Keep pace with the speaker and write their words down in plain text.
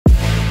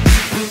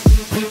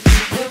Welcome.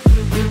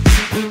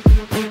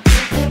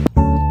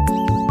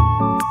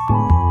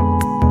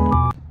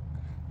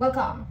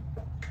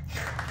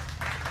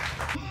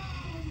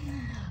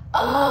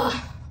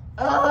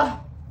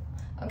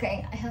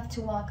 Okay, I have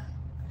to walk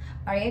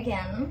Ari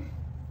again,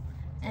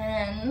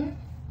 and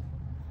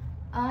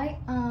I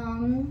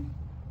am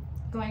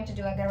going to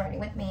do a get ready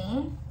with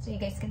me so you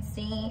guys can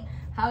see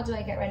how do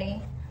I get ready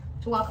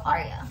to walk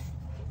Arya,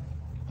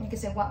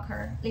 because I walk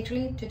her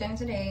literally 2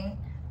 times a day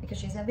because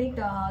she's a big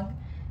dog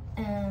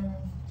and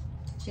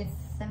she's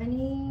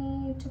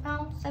 72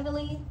 pounds, I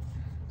believe,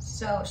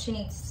 so she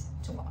needs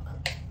to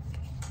walk.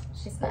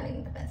 She's not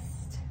in the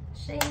best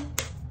shape,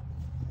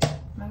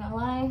 I'm not gonna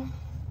lie.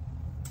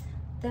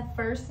 The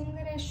first thing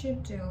that I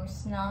should do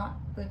is not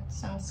put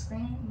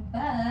sunscreen,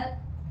 but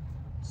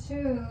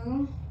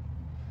to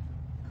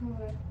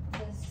put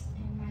this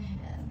in my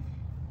head.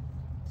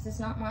 This is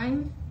not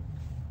mine,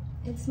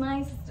 it's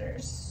my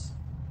sister's.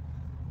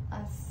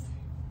 As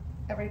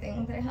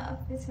everything that I have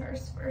is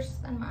hers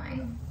first and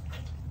mine.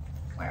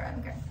 Whatever, I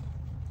don't care.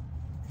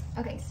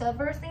 Okay, so the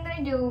first thing that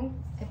I do,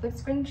 I put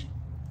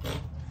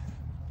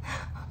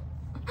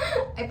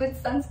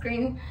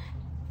sunscreen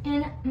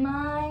in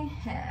my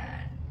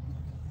head.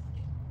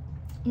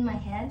 In my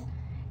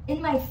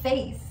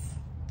face.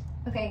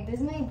 Okay, this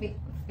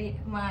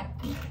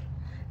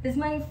is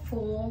my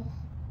full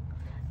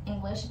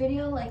English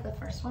video, like the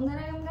first one that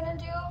I'm gonna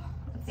do.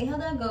 Let's see how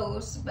that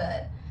goes,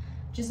 but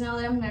just know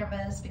that I'm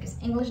nervous because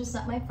English is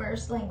not my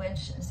first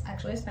language, it's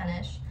actually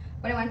Spanish,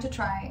 but I want to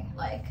try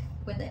like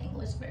with the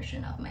English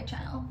version of my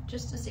channel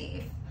just to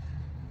see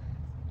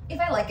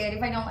if I like it.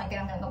 If I don't like it,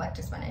 I'm gonna go back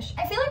to Spanish.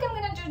 I feel like I'm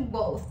gonna do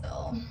both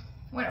though,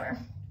 whatever.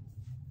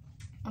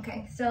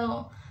 Okay,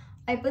 so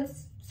I put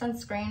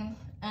sunscreen,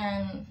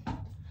 and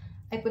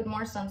I put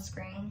more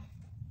sunscreen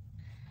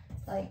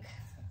like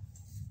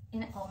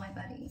in all my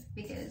body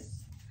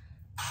because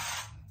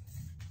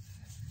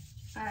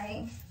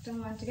I don't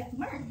want to get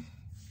burned.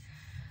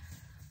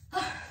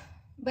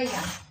 But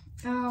yeah,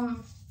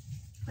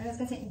 what I was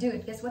gonna say,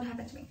 dude, guess what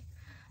happened to me?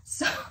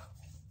 So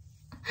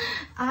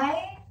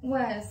I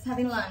was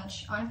having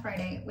lunch on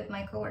Friday with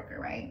my coworker,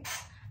 right?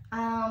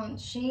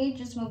 She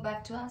just moved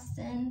back to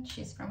Austin.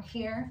 She's from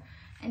here,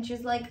 and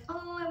she's like,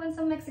 oh, I want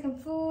some Mexican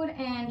food,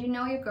 and you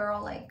know your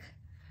girl, like,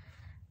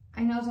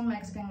 I know some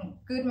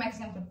good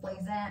Mexican food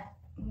place that,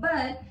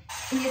 but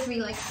it needs to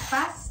be like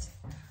fast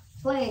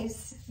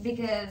place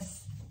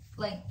because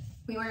like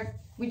we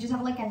just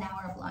have like an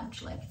hour of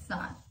lunch. Like, it's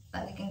not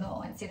that we can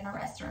go and sit in a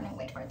restaurant and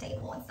wait for a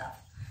table and stuff.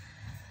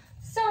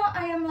 So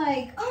I am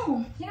like,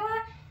 oh, you know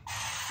what?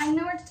 I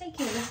know where to take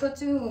you. Let's go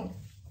to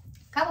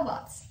Cabo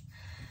Bots.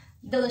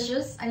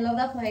 Delicious. I love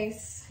that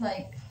place.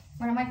 Like,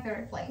 one of my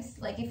favorite places.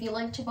 Like, if you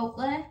like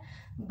Chipotle,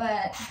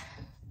 but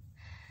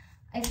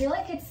I feel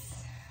like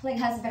it's like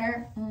has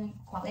better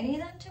quality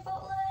than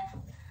Chipotle.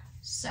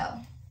 So,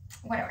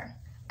 whatever.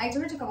 I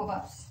took her to Cabo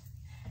Bots,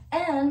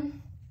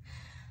 and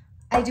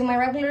I do my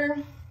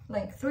regular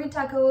like 3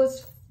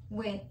 tacos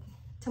with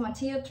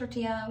tomatillo,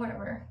 tortilla,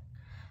 whatever,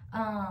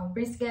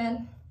 brisket.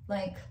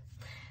 Like,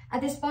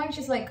 at this point,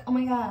 she's like, oh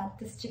my god,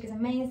 this chick is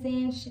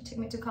amazing. She took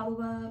me to Cabo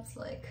Bots.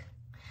 Like,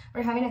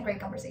 we're having a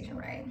great conversation,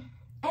 right?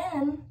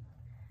 And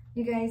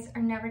you guys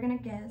are never gonna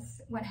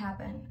guess what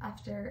happened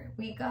after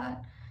we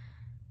got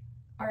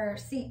our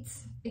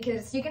seats,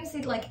 because you can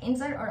sit like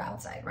inside or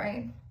outside,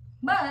 right?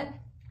 But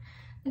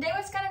the day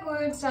was kind of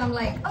good, so I'm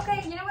like,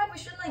 okay, you know what? We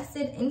should like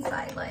sit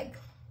inside. Like,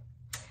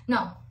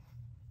 no,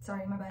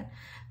 sorry, my bad.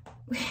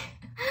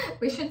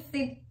 We should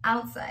sit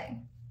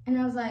outside. And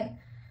I was like,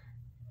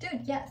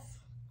 dude, yes.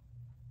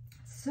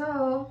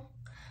 So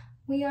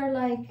we are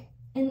like,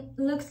 it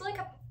looks like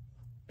a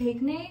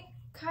picnic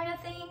kind of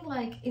thing.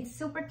 Like, it's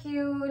super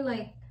cute,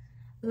 like,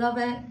 love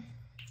it.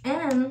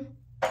 And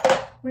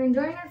we're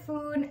enjoying our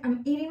food.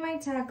 I'm eating my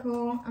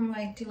taco. I'm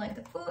like, do you like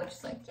the food?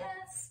 She's like,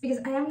 yes, because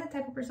I am the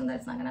type of person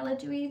that's not gonna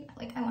let you eat.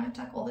 Like, I want to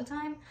talk all the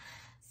time.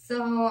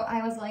 So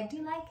I was like, do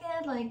you like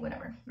it? Like,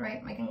 whatever,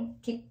 right? I can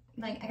keep,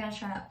 like, I gotta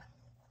shut up.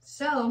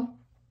 So,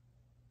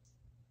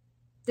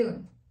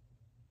 dude,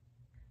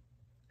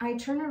 I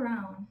turn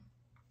around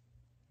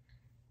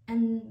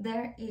and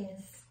there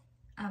is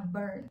a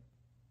bird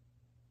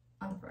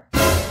on the floor.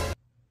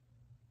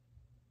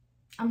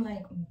 I'm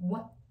like,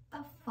 what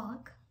the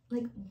fuck?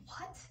 Like,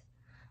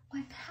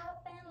 what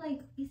happened?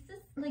 Like,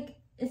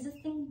 is this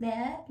thing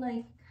dead?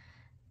 Like,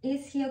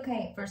 is he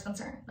okay? First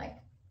concern,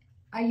 like,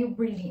 are you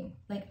breathing?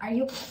 Like, are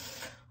you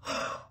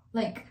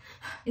like,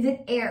 is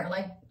it air?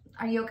 Like,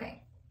 are you okay?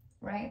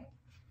 Right?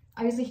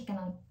 Obviously he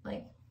cannot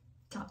like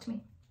talk to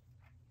me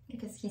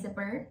because he's a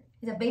bird.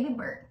 He's a baby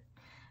bird.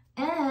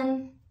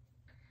 And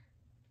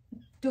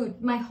dude,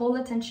 my whole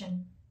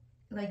attention,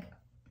 like,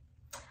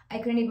 I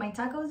couldn't eat my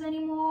tacos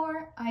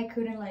anymore. I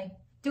couldn't like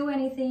do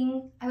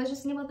anything. I was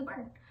just thinking about the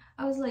bird.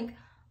 I was like,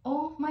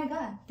 oh my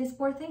god, this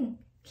poor thing.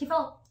 He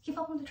fell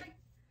from the tree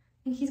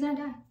and he's gonna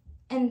die.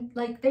 And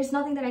like, there's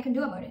nothing that I can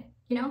do about it,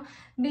 you know?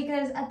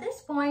 Because at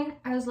this point,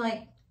 I was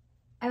saying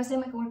to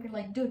my coworker,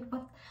 like, dude,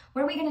 what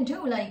are we gonna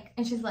do? Like,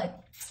 and she's like,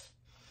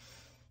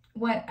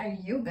 what are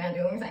you gonna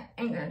do? He's like,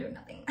 I ain't gonna do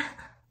nothing.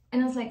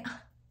 And I was like,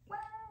 what?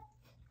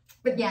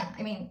 But yeah,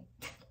 I mean,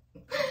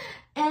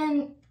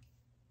 and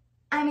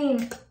I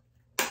mean,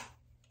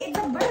 it's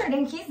a bird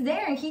and he's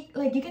there and he,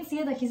 like, you can see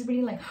it, like, he's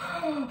really like,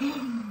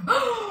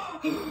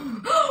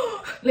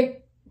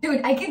 like,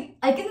 dude, I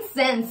can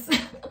sense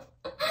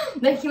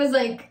that he was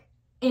like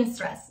in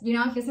stress, you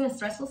know, he was in a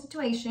stressful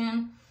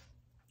situation.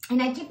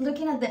 And I keep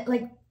looking at the,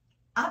 like,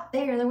 up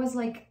there was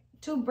like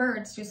 2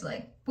 birds just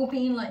like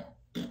pooping, like,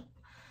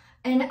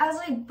 and I was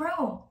like,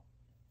 bro,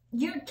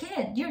 your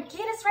kid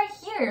is right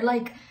here,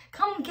 like,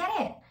 come get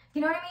it,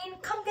 you know what I mean?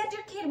 Come get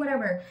your kid,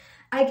 whatever.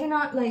 I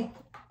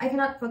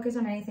cannot focus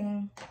on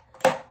anything.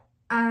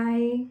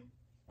 I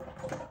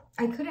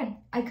couldn't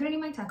eat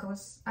my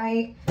tacos.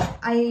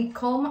 I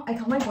call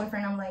my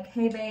boyfriend. I'm like,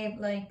 hey babe,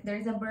 like,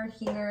 there's a bird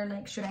here,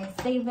 like, should I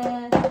save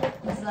it?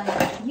 He's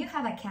like, you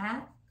have a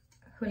cat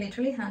who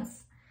literally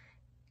hunts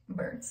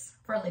birds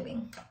for a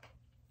living,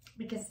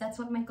 because that's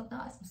what Michael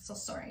does. I'm so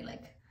sorry,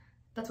 like,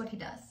 that's what he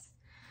does.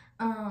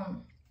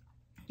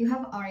 You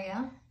have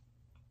Arya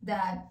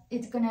that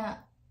it's gonna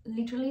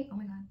literally, oh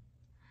my god,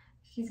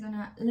 he's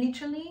gonna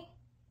literally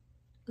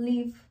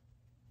leave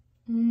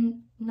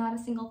not a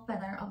single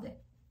feather of the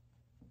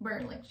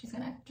bird, like, she's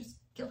gonna just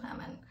kill him,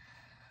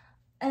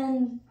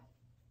 and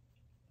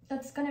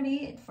that's gonna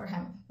be it for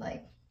him.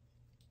 Like,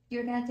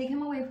 you're gonna take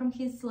him away from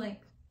his,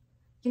 like,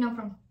 you know,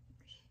 from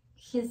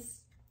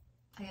his,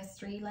 I guess,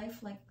 tree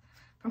life, like,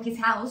 from his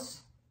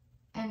house,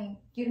 and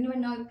you don't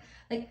even know,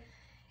 like,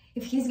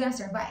 if he's gonna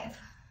survive.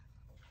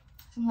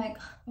 So I'm like,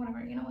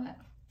 whatever, you know what,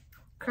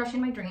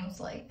 crushing my dreams,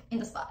 like, in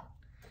the spot.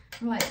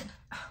 I'm like,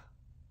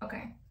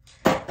 okay.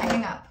 I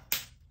hang up.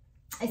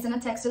 I sent a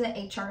text to the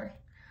HR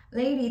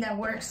lady that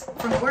works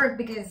from work,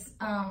 because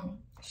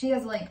she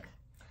has, like,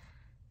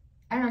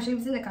 I don't know, she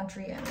lives in the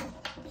country, and,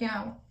 you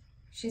know,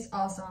 she's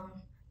awesome.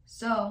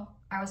 So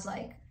I was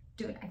like,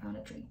 dude, I found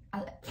a tree.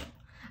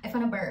 I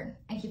found a bird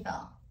and he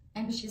fell,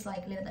 and she's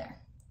like, leave it there.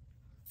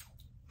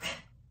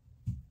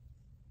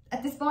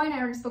 At this point, I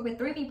already spoke with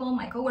 3 people,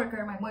 my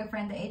coworker, my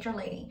boyfriend, the HR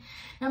lady,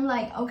 and I'm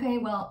like, okay,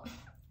 well,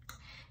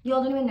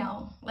 y'all don't even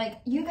know,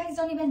 like, you guys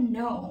don't even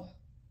know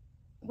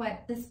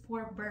what this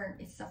poor bird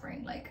is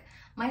suffering. Like,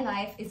 my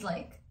life is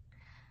like,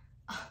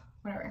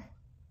 whatever.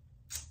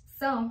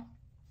 So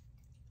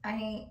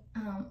I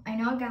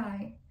know a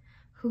guy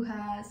who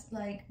has,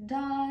 like,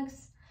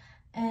 dogs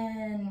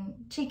and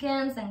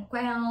chickens and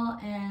quail,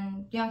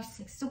 and, you know, he's,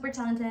 like, super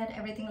talented,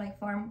 everything, like,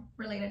 farm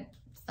related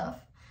stuff.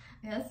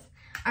 Yes,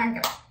 I don't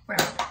care,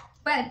 whatever.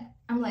 But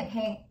I'm like,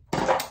 hey,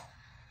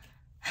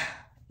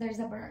 there's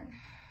a bird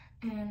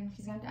and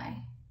he's gonna die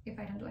if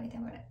I don't do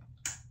anything about it.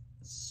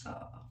 So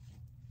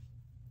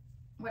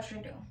what should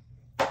I do?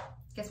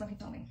 Guess what he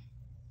told me?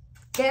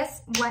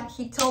 Guess what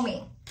he told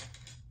me?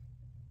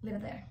 Leave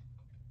it there.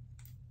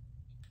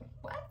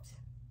 What?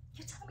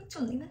 You tell me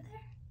to leave it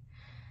there?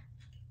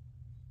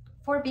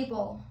 4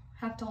 people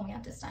have told me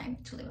at this time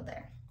to leave it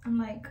there. I'm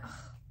like, ugh,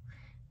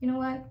 you know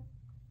what?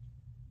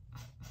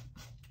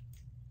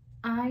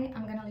 I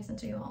am gonna listen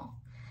to you all,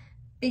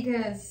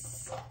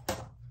 because,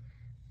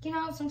 you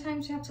know,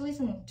 sometimes you have to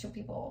listen to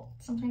people.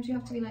 Sometimes you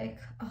have to be like,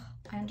 oh,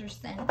 I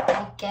understand,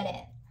 I get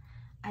it,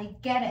 I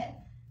get it.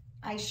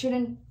 I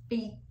shouldn't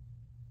be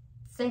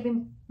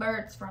saving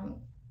birds from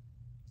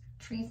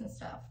trees and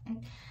stuff.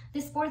 And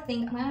this poor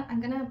thing, I'm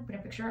gonna put a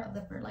picture of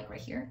the bird, like,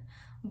 right here,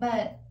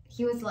 but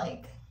he was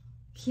like,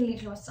 he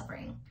literally was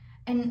suffering.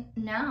 And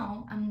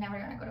now I'm never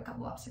gonna go to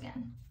Cabo Wabs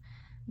again,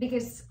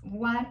 because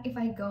what if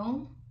I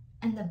go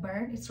and the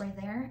bird is right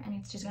there and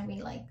it's just gonna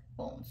be like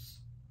bones,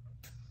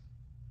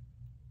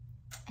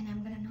 and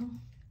I'm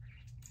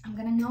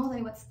gonna know that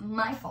it was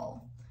my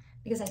fault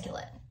because I killed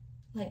it.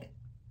 Like,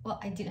 well,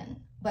 I didn't,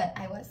 but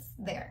I was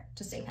there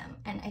to save him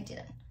and I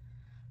didn't.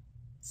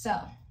 So,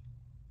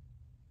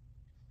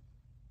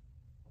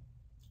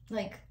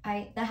 like,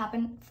 that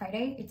happened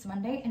Friday, it's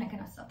Monday, and I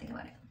cannot stop thinking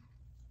about it.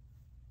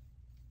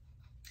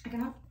 I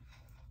cannot.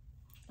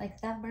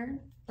 Like, that bird,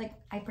 like,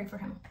 I pray for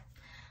him.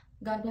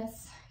 God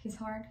bless his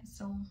heart, his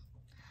soul,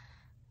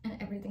 and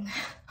everything.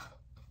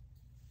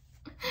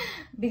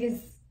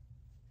 Because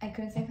I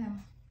couldn't save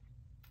him.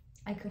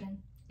 I couldn't,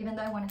 even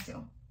though I wanted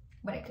to,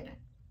 but I couldn't.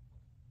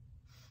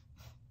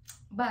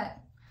 But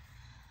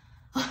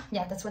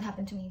yeah, that's what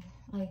happened to me.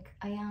 Like,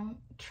 I am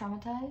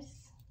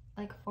traumatized,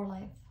 like, for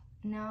life.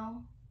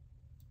 Now,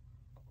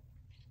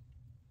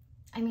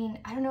 I mean,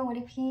 I don't know, what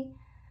if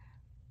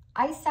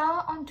I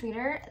saw on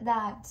Twitter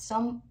that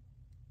some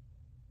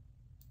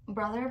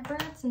brother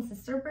birds and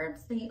sister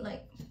birds, they,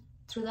 like,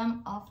 threw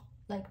them off,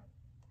 like,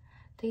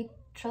 they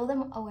throw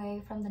them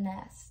away from the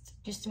nest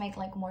just to make,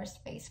 like, more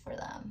space for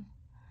them,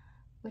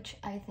 which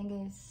I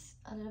think is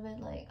a little bit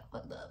like,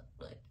 what the,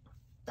 like,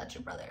 that's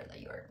your brother that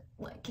you're,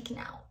 like, kicking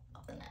out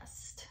of the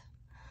nest.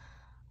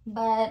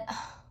 But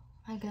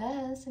I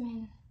guess, I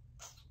mean,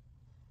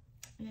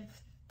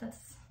 if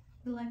that's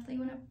the life that you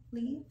want to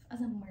lead as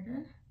a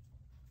martyr,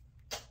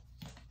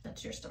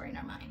 that's your story,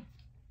 not mine.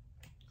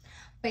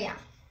 But yeah,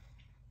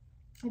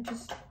 I can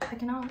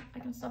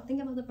stop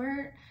thinking about the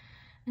bird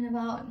and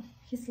about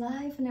his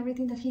life and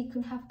everything that he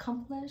could have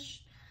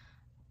accomplished,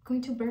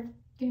 going to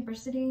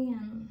university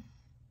and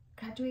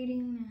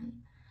graduating and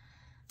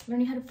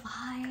learning how to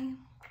fly.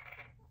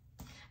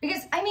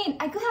 Because I mean,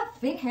 I could have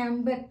fed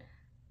him, but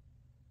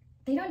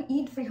they don't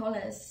eat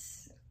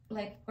frijoles,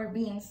 like, or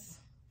beans,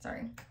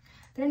 sorry.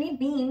 They don't eat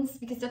beans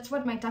because that's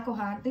what my taco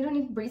had. They don't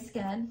eat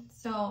brisket.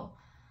 So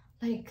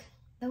like,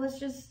 that was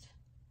just,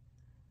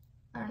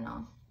 I don't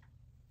know,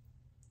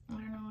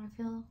 I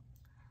feel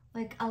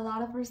like a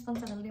lot of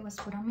responsibility was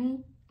put on me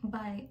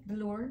by the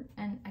Lord,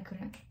 and I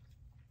couldn't.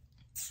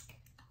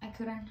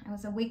 I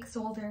was a week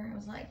older. I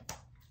was like,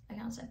 I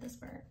can't set this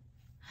bird.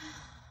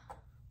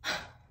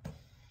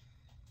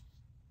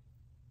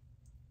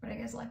 But I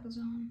guess life goes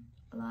on.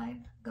 Life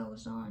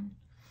goes on.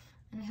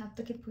 And I have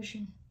to keep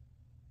pushing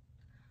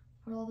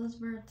for all those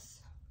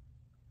birds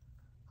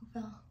who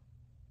fell,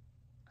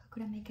 who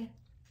couldn't make it.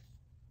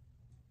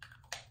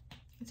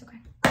 It's okay.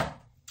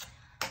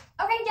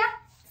 Okay, yeah,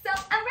 so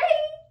I'm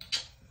ready.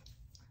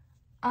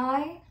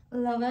 I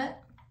love it.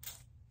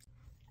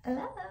 I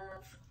love.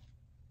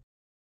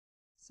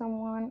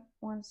 Someone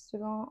wants to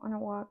go on a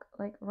walk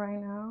like right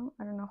now.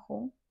 I don't know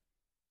who.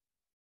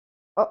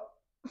 Oh,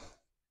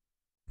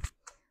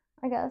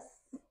 I guess.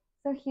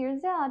 So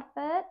here's the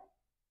outfit.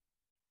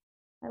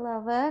 I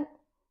love it.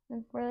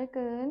 It's really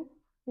good.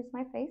 Here's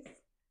my face.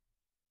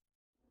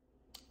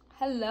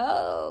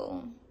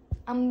 Hello.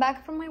 I'm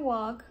back from my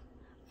walk.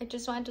 I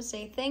just wanted to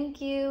say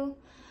thank you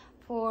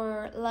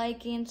for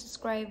liking,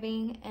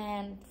 subscribing,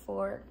 and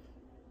for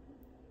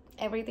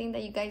everything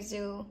that you guys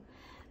do.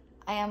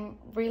 I am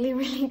really,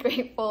 really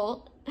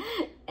grateful.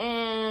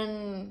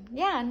 And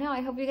yeah, no, I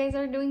hope you guys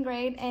are doing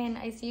great, and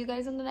I see you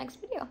guys in the next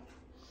video.